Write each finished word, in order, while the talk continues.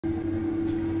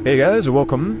Hey guys,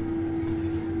 welcome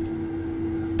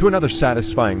to another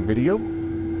satisfying video.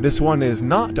 This one is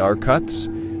not our cuts,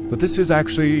 but this is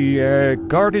actually a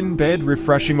garden bed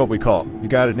refreshing, what we call. You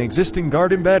got an existing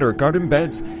garden bed or garden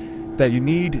beds that you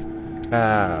need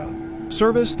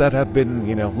service that have been,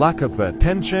 lack of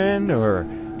attention or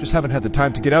just haven't had the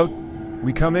time to get out.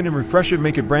 We come in and refresh it and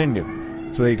make it brand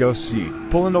new. So there you go, see,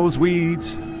 pulling those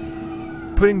weeds,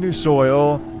 putting new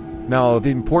soil. Now, the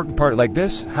important part like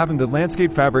this, having the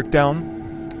landscape fabric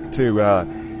down to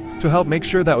help make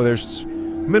sure that there's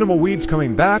minimal weeds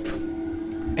coming back.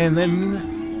 And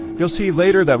then you'll see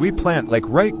later that we plant like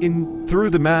right in through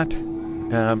the mat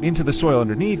into the soil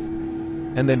underneath,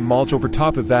 and then mulch over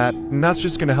top of that. And that's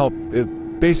just going to help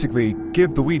basically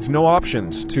give the weeds no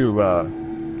options to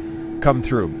come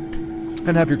through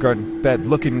and have your garden bed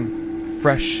looking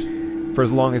fresh for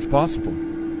as long as possible.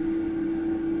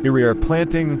 Here we are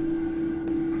planting.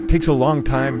 Takes a long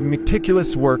time,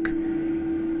 meticulous work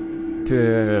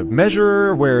to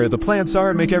measure where the plants are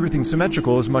and make everything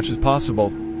symmetrical as much as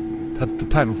possible. That's the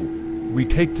time we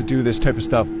take to do this type of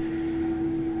stuff.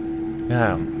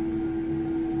 Yeah.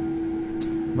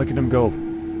 Look at them go.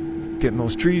 Getting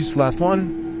those trees, last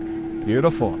one.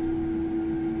 Beautiful.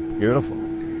 Beautiful.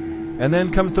 And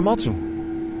then comes the mulching.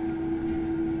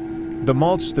 The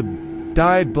mulch, the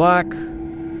dyed black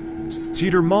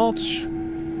cedar mulch,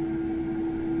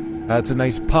 adds a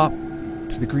nice pop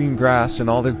to the green grass and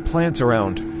all the plants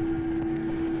around.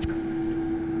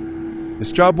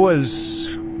 This job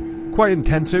was quite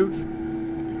intensive.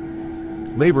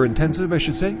 Labor intensive, I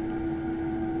should say.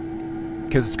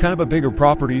 Because it's kind of a bigger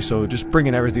property, so just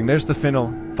bringing everything. There's the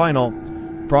final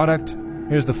product.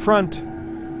 Here's the front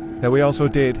that we also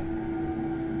did.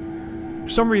 For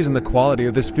some reason, the quality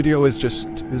of this video is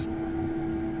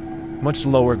much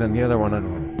lower than the other one. I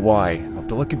don't know why. I'll have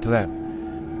to look into that.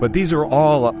 But these are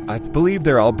all, I believe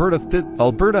they're Alberta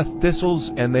thistles,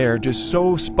 and they're just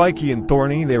so spiky and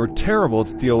thorny. They were terrible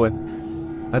to deal with.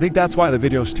 I think that's why the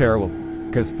video's terrible,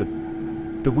 because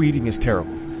the weeding is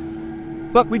terrible.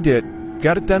 But we did.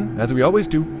 Got it done, as we always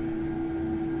do.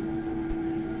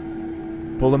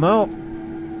 Pull them out.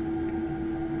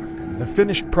 And the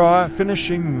finishing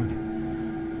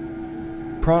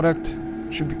product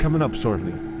should be coming up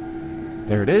shortly.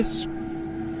 There it is.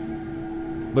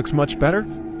 Looks much better.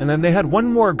 And then they had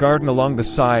one more garden along the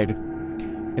side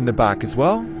in the back as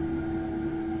well.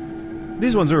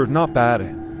 These ones are not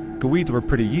bad. The weeds were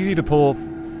pretty easy to pull.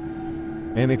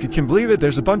 And if you can believe it,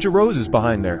 there's a bunch of roses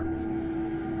behind there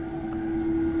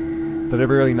that are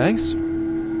really nice.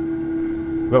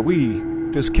 But we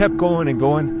just kept going and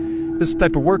going. This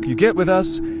type of work you get with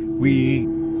us, we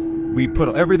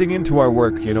put everything into our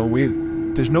work,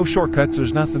 there's no shortcuts,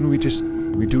 there's nothing. We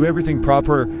do everything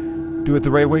proper. Do it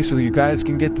the right way so that you guys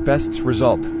can get the best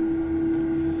result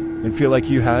and feel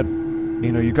like you got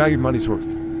your money's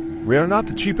worth. We are not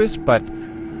the cheapest, but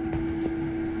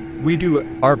we do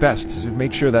our best to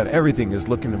make sure that everything is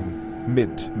looking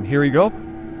mint. And here we go.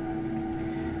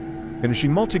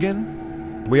 Finishing mulch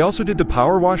again. We also did the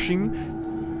power washing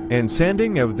and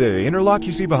sanding of the interlock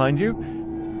you see behind you,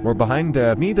 or behind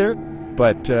me there,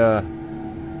 but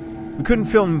we couldn't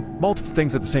film multiple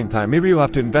things at the same time. Maybe you'll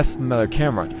have to invest in another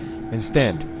camera and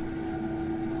stand.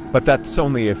 But that's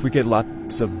only if we get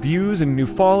lots of views and new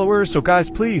followers. So guys,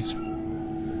 please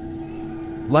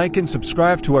like and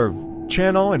subscribe to our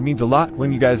channel. It means a lot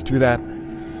when you guys do that.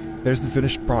 There's the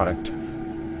finished product.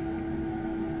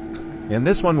 And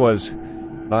this one was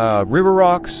river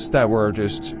rocks that were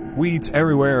just weeds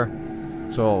everywhere.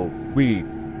 So we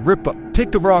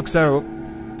take the rocks out,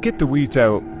 get the weeds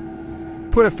out,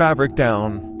 put a fabric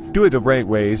down, do it the right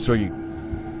way so you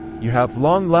have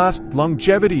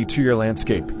longevity to your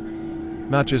landscape,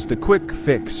 not just the quick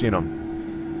fix,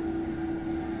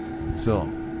 So,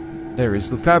 there is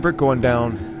the fabric going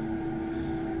down.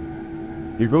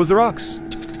 Here goes the rocks.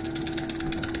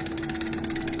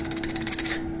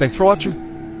 Thanks for watching.